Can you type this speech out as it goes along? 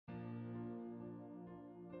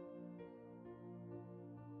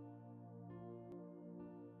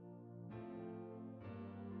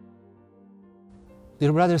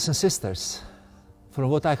Dear brothers and sisters, from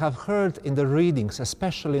what I have heard in the readings,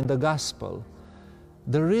 especially in the Gospel,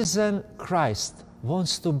 the risen Christ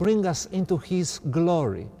wants to bring us into His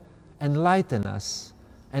glory, enlighten us,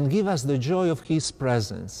 and give us the joy of His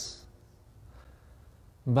presence.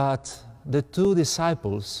 But the two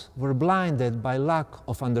disciples were blinded by lack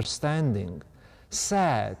of understanding,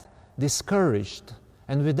 sad, discouraged,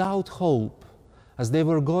 and without hope as they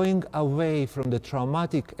were going away from the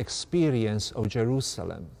traumatic experience of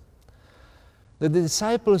Jerusalem. The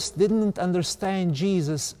disciples didn't understand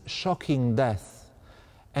Jesus' shocking death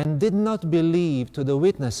and did not believe to the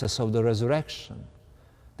witnesses of the resurrection.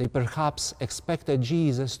 They perhaps expected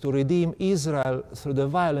Jesus to redeem Israel through the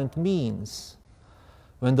violent means.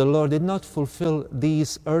 When the Lord did not fulfill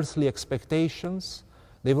these earthly expectations,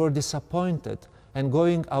 they were disappointed and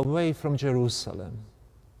going away from Jerusalem.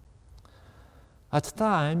 At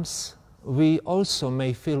times, we also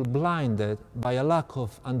may feel blinded by a lack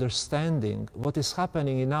of understanding what is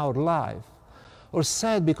happening in our life, or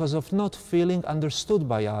sad because of not feeling understood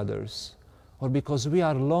by others, or because we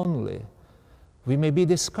are lonely. We may be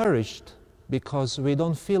discouraged because we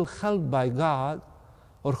don't feel helped by God,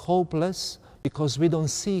 or hopeless because we don't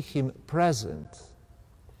see Him present.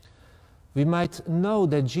 We might know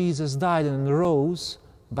that Jesus died and rose,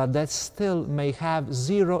 but that still may have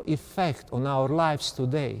zero effect on our lives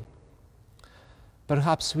today.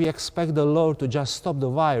 Perhaps we expect the Lord to just stop the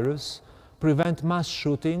virus, prevent mass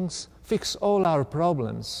shootings, fix all our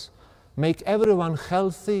problems, make everyone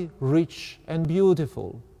healthy, rich, and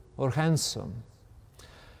beautiful, or handsome.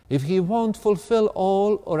 If He won't fulfill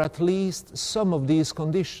all, or at least some of these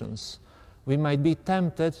conditions, we might be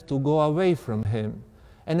tempted to go away from Him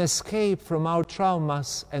and escape from our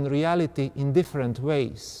traumas and reality in different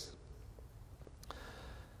ways.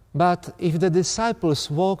 But if the disciples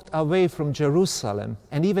walked away from Jerusalem,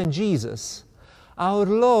 and even Jesus, our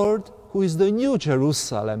Lord, who is the New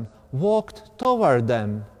Jerusalem, walked toward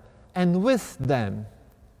them and with them.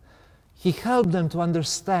 He helped them to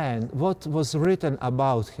understand what was written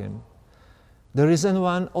about Him. The risen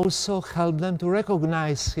one also helped them to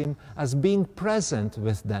recognize Him as being present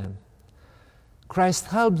with them. Christ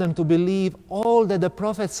helped them to believe all that the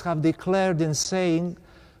prophets have declared in saying,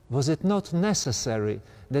 was it not necessary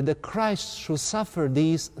that the Christ should suffer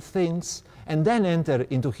these things and then enter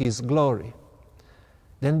into His glory?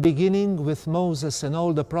 Then beginning with Moses and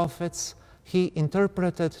all the prophets, He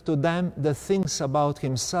interpreted to them the things about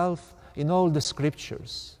Himself in all the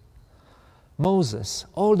Scriptures. Moses,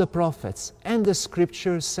 all the prophets, and the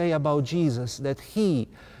Scriptures say about Jesus that He,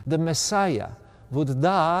 the Messiah, would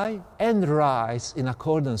die and rise in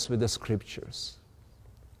accordance with the Scriptures.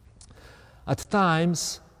 At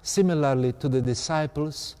times, similarly to the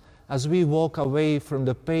disciples, as we walk away from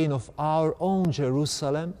the pain of our own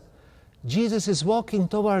Jerusalem, Jesus is walking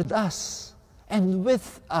toward us and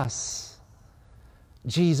with us.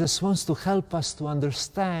 Jesus wants to help us to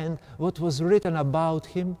understand what was written about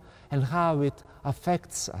Him and how it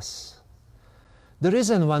affects us. The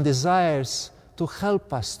risen one desires to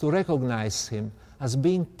help us to recognize Him as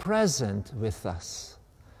being present with us.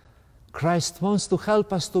 Christ wants to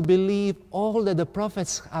help us to believe all that the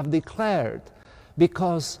prophets have declared,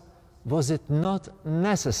 because was it not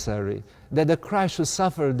necessary that the Christ should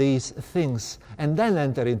suffer these things and then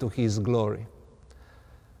enter into His glory?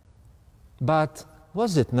 But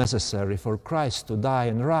was it necessary for Christ to die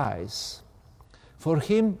and rise? For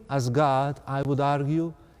Him as God, I would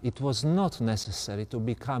argue, it was not necessary to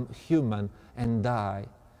become human and die.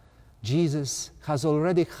 Jesus has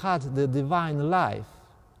already had the divine life.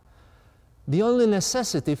 The only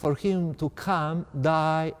necessity for Him to come,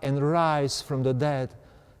 die, and rise from the dead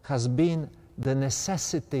has been the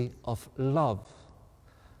necessity of love.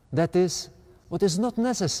 That is, what is not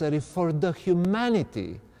necessary for the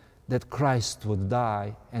humanity that Christ would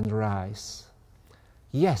die and rise.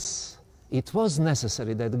 Yes, it was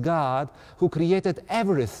necessary that God, who created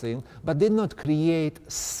everything but did not create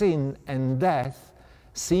sin and death,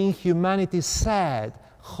 seeing humanity sad,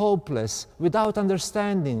 hopeless, without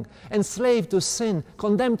understanding, enslaved to sin,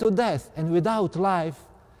 condemned to death, and without life,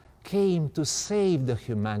 came to save the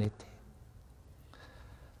humanity.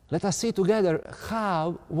 Let us see together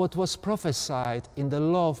how what was prophesied in the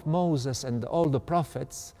law of Moses and all the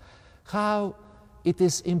prophets, how it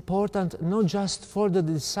is important not just for the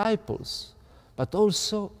disciples, but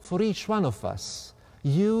also for each one of us,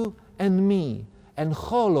 you and me, and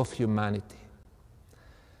whole of humanity.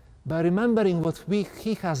 By remembering what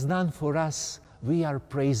He has done for us, we are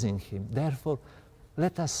praising Him. Therefore,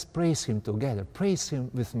 let us praise Him together. Praise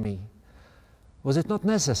Him with me. Was it not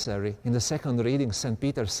necessary, in the second reading, St.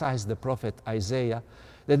 Peter cites the prophet Isaiah,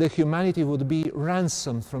 that the humanity would be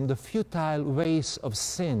ransomed from the futile ways of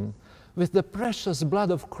sin with the precious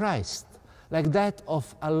blood of Christ, like that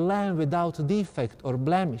of a lamb without defect or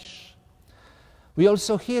blemish. We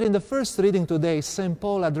also hear in the first reading today St.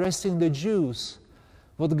 Paul addressing the Jews.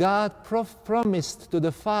 What God promised to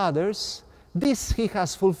the fathers, this he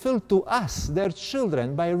has fulfilled to us, their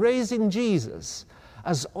children, by raising Jesus,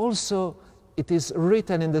 as also it is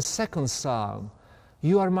written in the second psalm,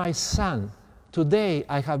 "You are my son, today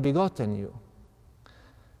I have begotten you."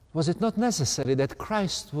 Was it not necessary that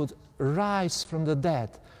Christ would rise from the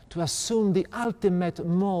dead to assume the ultimate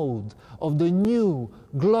mode of the new,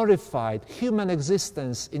 glorified human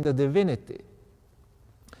existence in the divinity?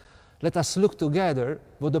 Let us look together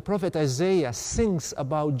what the prophet Isaiah sings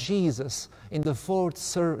about Jesus in the fourth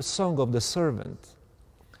song of the servant.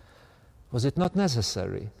 Was it not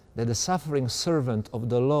necessary that the suffering servant of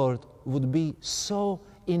the Lord would be so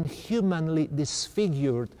inhumanly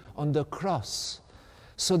disfigured on the cross,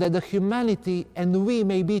 so that the humanity and we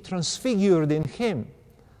may be transfigured in him?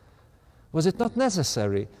 Was it not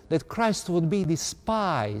necessary that Christ would be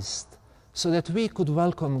despised so that we could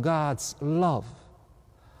welcome God's love?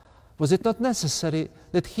 Was it not necessary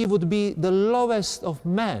that he would be the lowest of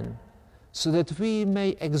men so that he may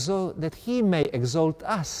exalt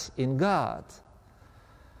us in God?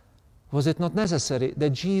 Was it not necessary that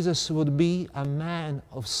Jesus would be a man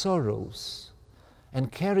of sorrows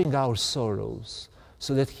and carrying our sorrows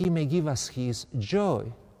so that he may give us his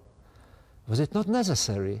joy? Was it not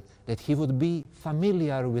necessary that he would be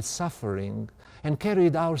familiar with suffering and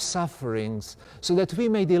carried our sufferings so that we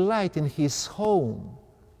may delight in his home?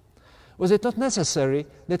 Was it not necessary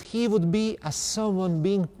that he would be as someone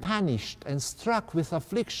being punished and struck with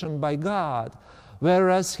affliction by God,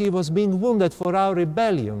 whereas he was being wounded for our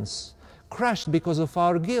rebellions, crushed because of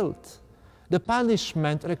our guilt? The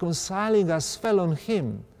punishment reconciling us fell on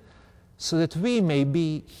him, so that we may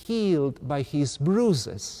be healed by his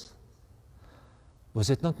bruises.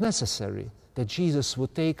 Was it not necessary that Jesus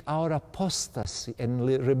would take our apostasy and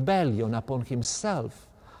rebellion upon himself,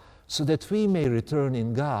 so that we may return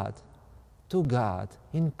to God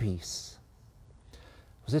in peace?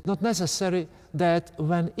 Was it not necessary that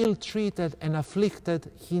when ill-treated and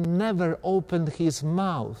afflicted, he never opened his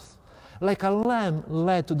mouth, like a lamb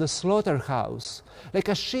led to the slaughterhouse, like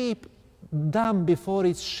a sheep dumb before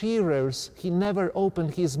its shearers, he never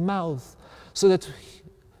opened his mouth, so that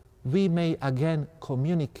we may again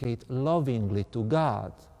communicate lovingly to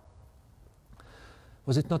God?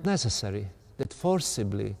 Was it not necessary that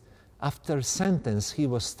forcibly, after sentence, he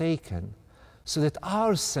was taken, so that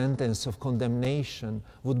our sentence of condemnation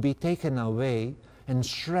would be taken away and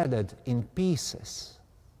shredded in pieces?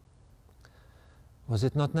 Was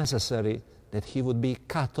it not necessary that he would be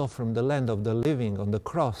cut off from the land of the living on the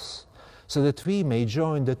cross, so that we may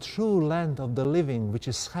join the true land of the living, which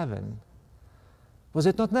is heaven? Was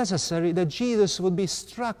it not necessary that Jesus would be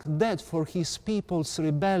struck dead for his people's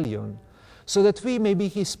rebellion, so that we may be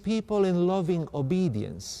his people in loving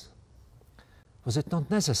obedience? Was it not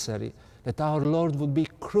necessary that our Lord would be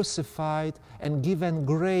crucified and given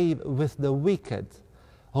grave with the wicked,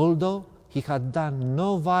 although he had done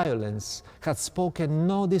no violence, had spoken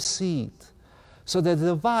no deceit, so that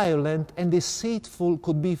the violent and deceitful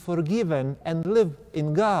could be forgiven and live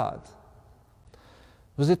in God?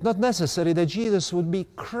 Was it not necessary that Jesus would be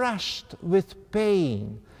crushed with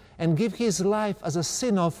pain and give his life as a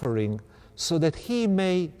sin offering, so that he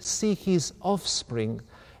may see his offspring,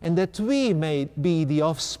 and that we may be the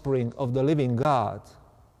offspring of the living God?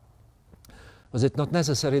 Was it not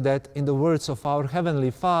necessary that, in the words of our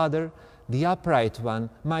Heavenly Father, the upright one,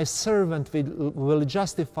 my servant will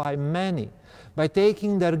justify many by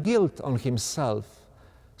taking their guilt on himself,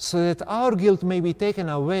 so that our guilt may be taken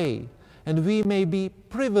away, and we may be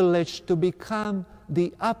privileged to become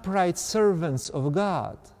the upright servants of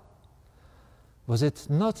God? Was it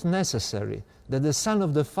not necessary that the Son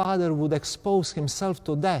of the Father would expose himself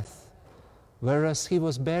to death, whereas he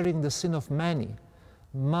was bearing the sin of many,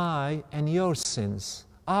 my and your sins,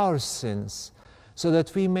 our sins, so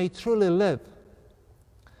that we may truly live?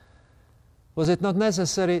 Was it not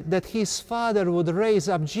necessary that his Father would raise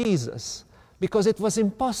up Jesus, because it was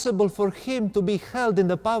impossible for him to be held in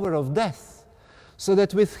the power of death, so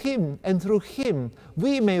that with him and through him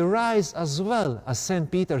we may rise as well, as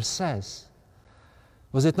St. Peter says?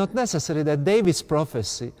 Was it not necessary that David's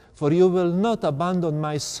prophecy, "For you will not abandon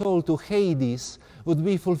my soul to Hades," would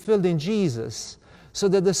be fulfilled in Jesus, so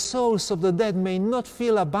that the souls of the dead may not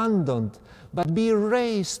feel abandoned, but be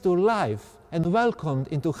raised to life and welcomed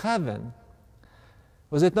into heaven?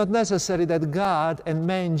 Was it not necessary that God and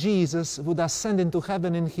man Jesus would ascend into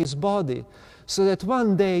heaven in his body, so that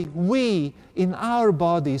one day we in our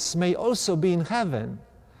bodies may also be in heaven?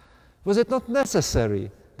 Was it not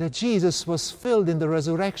necessary that Jesus was filled in the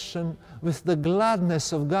resurrection with the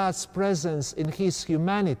gladness of God's presence in his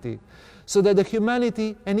humanity, so that the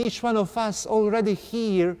humanity and each one of us already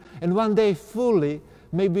here and one day fully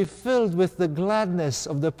may be filled with the gladness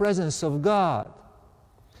of the presence of God?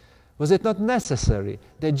 Was it not necessary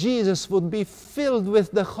that Jesus would be filled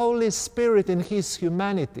with the Holy Spirit in his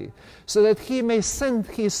humanity, so that he may send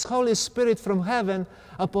his Holy Spirit from heaven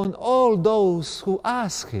upon all those who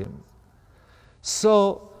ask him?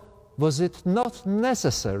 So, was it not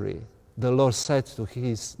necessary, the Lord said to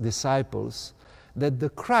his disciples, that the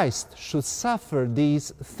Christ should suffer these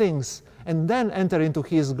things and then enter into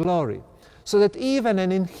his glory, so that even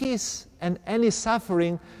in his and any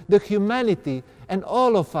suffering, the humanity and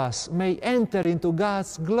all of us may enter into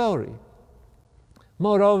God's glory?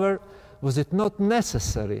 Moreover, was it not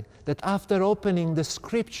necessary that after opening the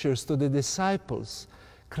scriptures to the disciples,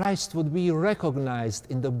 Christ would be recognized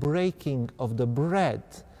in the breaking of the bread,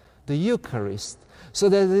 the Eucharist, so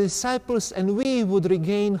that the disciples and we would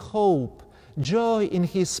regain hope, joy in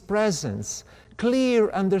his presence, clear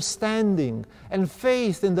understanding, and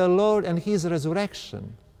faith in the Lord and his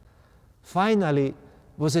resurrection? Finally,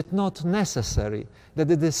 was it not necessary that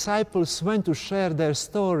the disciples went to share their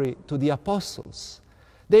story to the apostles?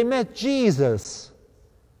 They met Jesus.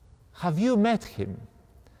 Have you met him?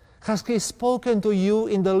 Has he spoken to you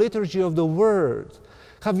in the liturgy of the Word?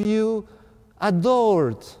 Have you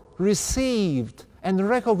adored, received, and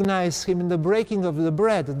recognized him in the breaking of the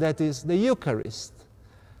bread, that is the Eucharist?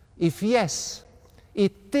 If yes,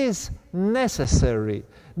 it is necessary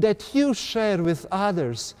that you share with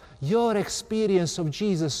others your experience of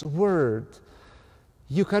Jesus' Word,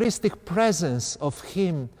 Eucharistic presence of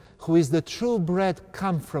him who is the true bread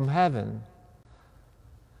come from heaven.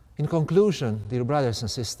 In conclusion, dear brothers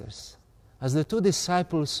and sisters, as the two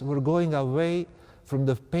disciples were going away from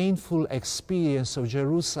the painful experience of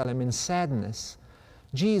Jerusalem in sadness,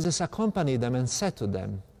 Jesus accompanied them and said to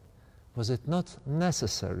them, was it not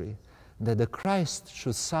necessary that the Christ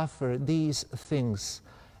should suffer these things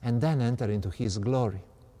and then enter into his glory?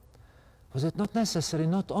 Was it not necessary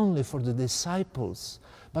not only for the disciples,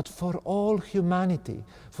 but for all humanity,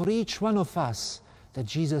 for each one of us, that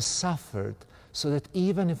Jesus suffered, so that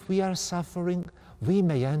even if we are suffering, we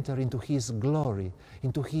may enter into his glory,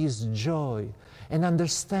 into his joy, and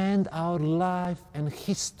understand our life and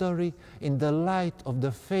history in the light of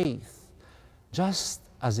the faith, just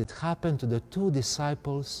as it happened to the two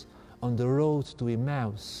disciples on the road to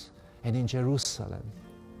Emmaus and in Jerusalem?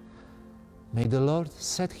 May the Lord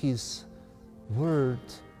set his Word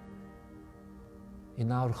in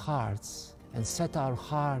our hearts and set our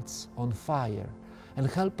hearts on fire, and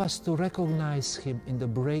help us to recognize him in the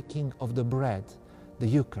breaking of the bread, the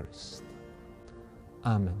Eucharist.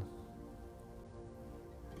 Amen.